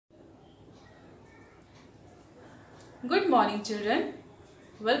Good morning, children.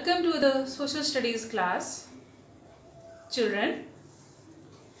 Welcome to the social studies class. Children,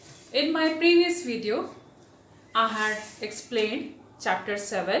 in my previous video, I had explained chapter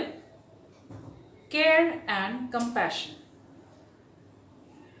 7, Care and Compassion.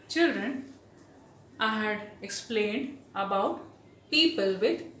 Children, I had explained about people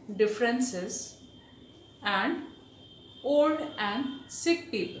with differences and old and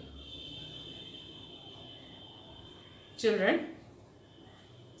sick people. Children,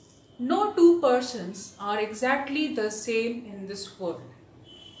 no two persons are exactly the same in this world.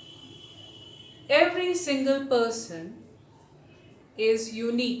 Every single person is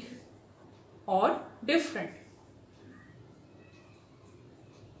unique or different.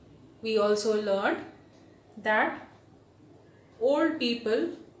 We also learned that old people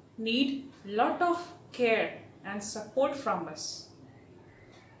need lot of care and support from us.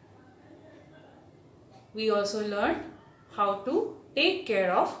 We also learned how to take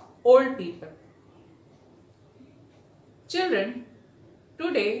care of old people. Children,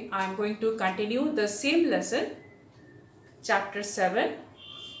 today I am going to continue the same lesson, chapter 7,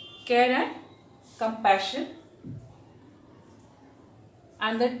 Care and Compassion.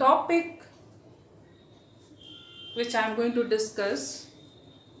 And the topic which I am going to discuss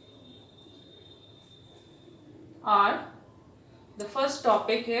are, the first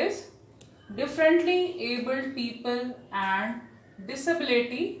topic is differently abled people and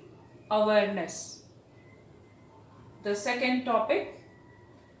disability awareness. The second topic,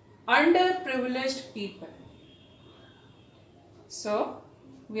 underprivileged people. So,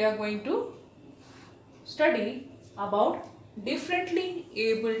 we are going to study about differently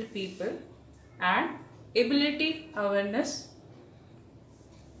abled people and ability awareness.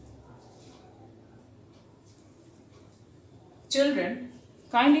 Children,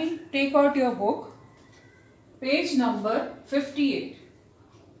 kindly take out your book, page number 58.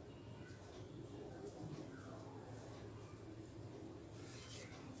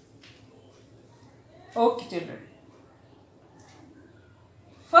 Okay, children.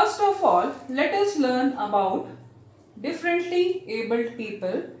 First of all, let us learn about differently abled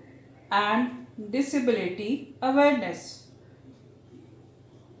people and disability awareness.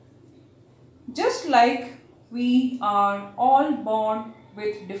 Just like we are all born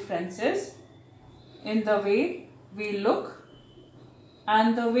with differences in the way we look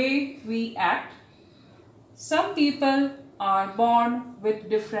and the way we act, some people are born with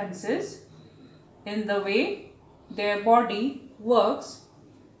differences in the way their body works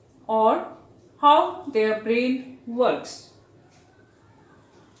or how their brain works.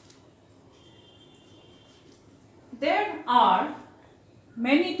 There are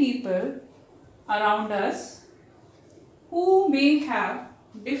many people around us who may have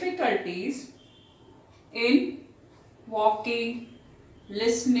difficulties in walking,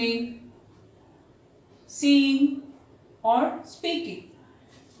 listening, seeing or speaking.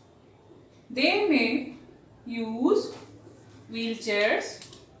 They may use wheelchairs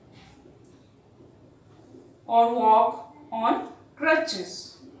or walk on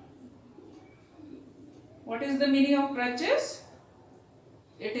crutches. What is the meaning of crutches?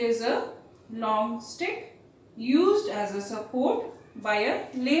 It is a long stick used as a support by a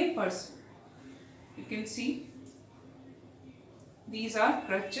lame person. You can see these are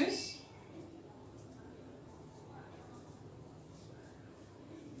crutches.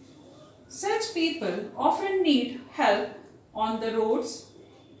 Such people often need help on the roads,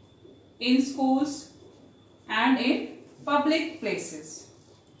 in schools and in public places.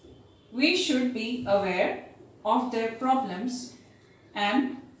 We should be aware of their problems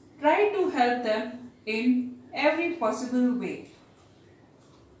and try to help them in every possible way.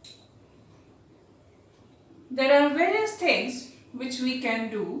 There are various things which we can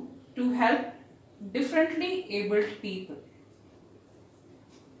do to help differently abled people.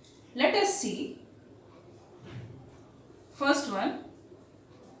 Let us see. First one,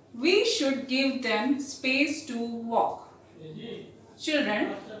 we should give them space to walk.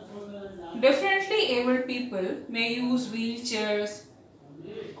 Children, differently abled people may use wheelchairs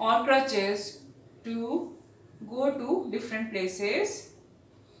or crutches to go to different places.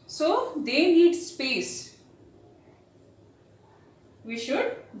 So, they need space. We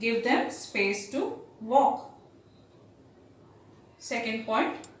should give them space to walk. Second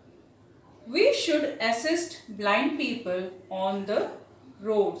point, we should assist blind people on the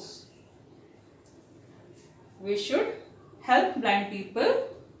roads. We should help blind people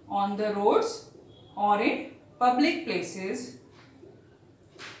on the roads or in public places.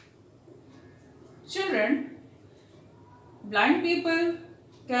 Children, blind people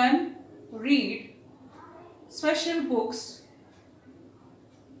can read special books.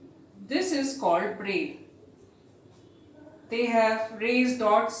 This is called braille. They have raised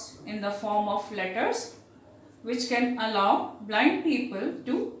dots in the form of letters which can allow blind people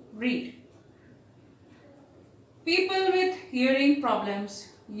to read. People with hearing problems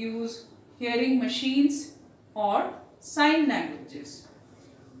use hearing machines or sign languages.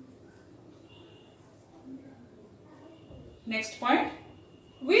 Next point,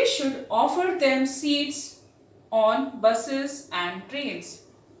 we should offer them seats on buses and trains.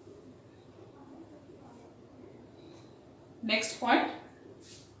 Next point,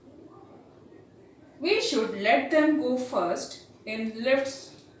 we should let them go first in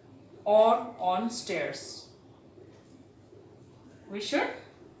lifts or on stairs. We should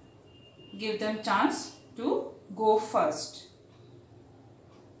give them chance to go first.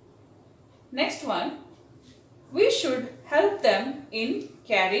 Next one, we should help them in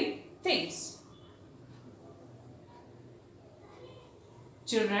carrying things.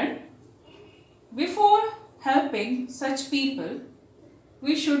 Children, before helping such people,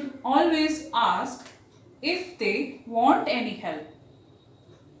 we should always ask if they want any help.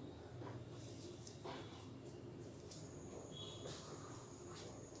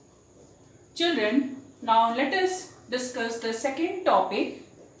 Children, now let us discuss the second topic,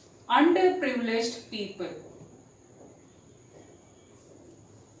 underprivileged people.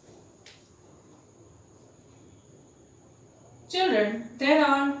 Children, there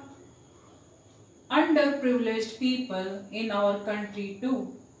are underprivileged people in our country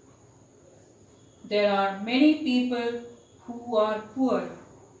too. There are many people who are poor.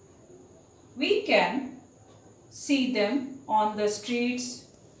 We can see them on the streets.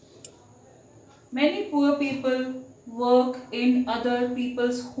 Many poor people work in other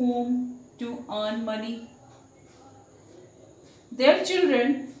people's home to earn money. Their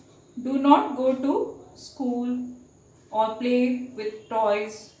children do not go to school or play with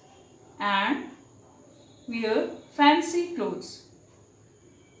toys and wear fancy clothes.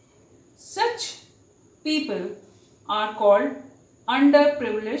 Such people are called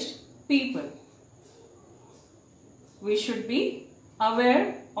underprivileged people. We should be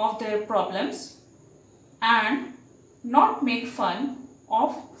aware of their problems and not make fun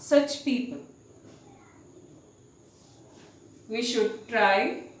of such people. We should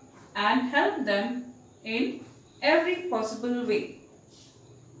try and help them in every possible way.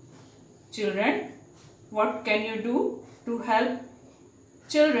 Children, what can you do to help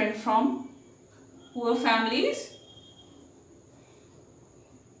children from poor families?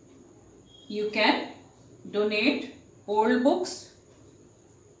 You can donate old books,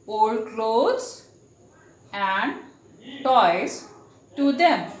 old clothes and toys to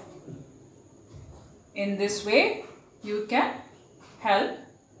them. In this way, you can help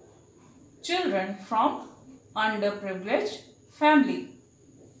children from underprivileged family.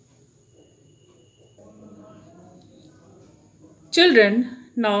 Children,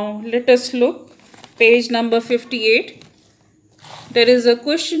 now let us look page number 58. There is a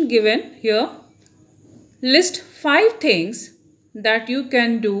question given here. List 5 things that you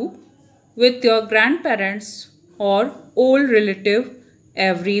can do with your grandparents or old relative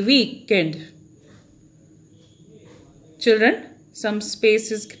every weekend. Children, some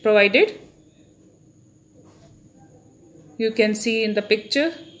space is provided. You can see in the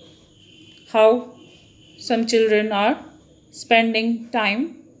picture how some children are spending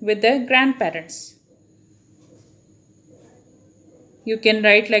time with their grandparents. You can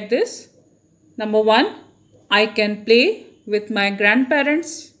write like this. Number 1, I can play with my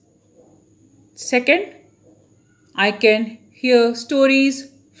grandparents. Second, I can hear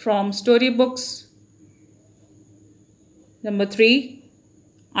stories from storybooks. Number 3,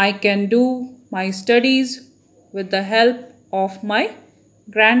 I can do my studies with the help of my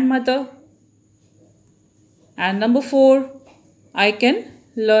grandmother. And number 4, I can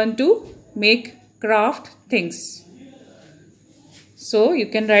learn to make craft things. So you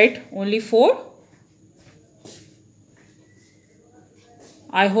can write only 4.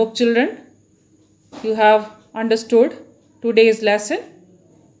 I hope children, you have understood today's lesson.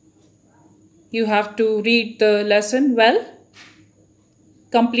 You have to read the lesson well.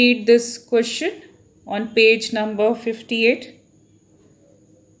 Complete this question on page number 58.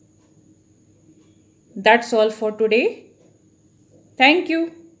 That's all for today. Thank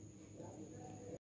you.